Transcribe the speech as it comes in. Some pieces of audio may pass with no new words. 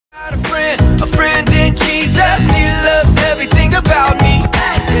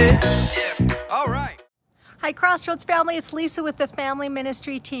Hi Crossroads family, it's Lisa with the Family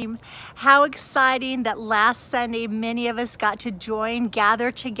Ministry team. How exciting that last Sunday many of us got to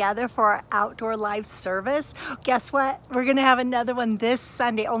gather together for our outdoor live service. Guess what? We're gonna have another one this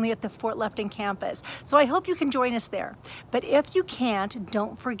Sunday only at the Fort Lupton campus. So I hope you can join us there. But if you can't,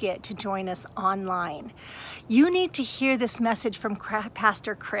 don't forget to join us online. You need to hear this message from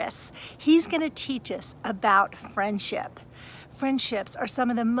Pastor Chris. He's gonna teach us about friendship. Friendships are some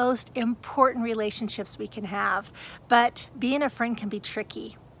of the most important relationships we can have, but being a friend can be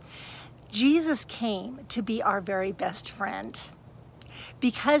tricky. Jesus came to be our very best friend.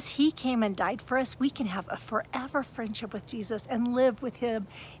 Because he came and died for us, we can have a forever friendship with Jesus and live with him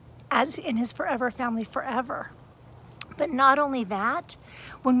as in his forever family forever. But not only that,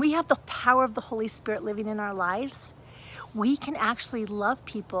 when we have the power of the Holy Spirit living in our lives, we can actually love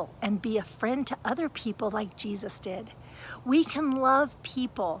people and be a friend to other people like Jesus did. We can love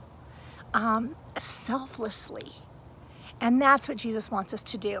people selflessly, and that's what Jesus wants us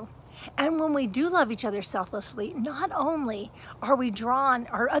to do. And when we do love each other selflessly, not only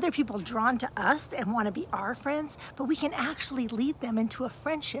are other people drawn to us and want to be our friends, but we can actually lead them into a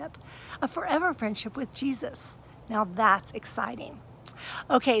friendship, a forever friendship with Jesus. Now that's exciting.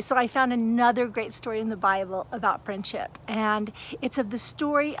 Okay, so I found another great story in the Bible about friendship, and it's of the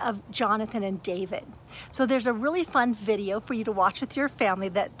story of Jonathan and David. So there's a really fun video for you to watch with your family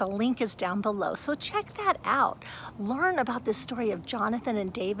that the link is down below. So check that out. Learn about this story of Jonathan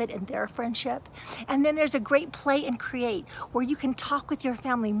and David and their friendship. And then there's a great play and create where you can talk with your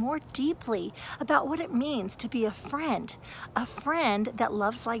family more deeply about what it means to be a friend that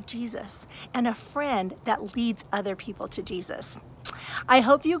loves like Jesus, and a friend that leads other people to Jesus. I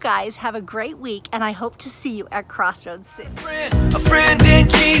hope you guys have a great week, and I hope to see you at Crossroads soon. A friend in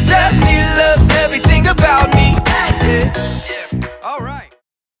Jesus.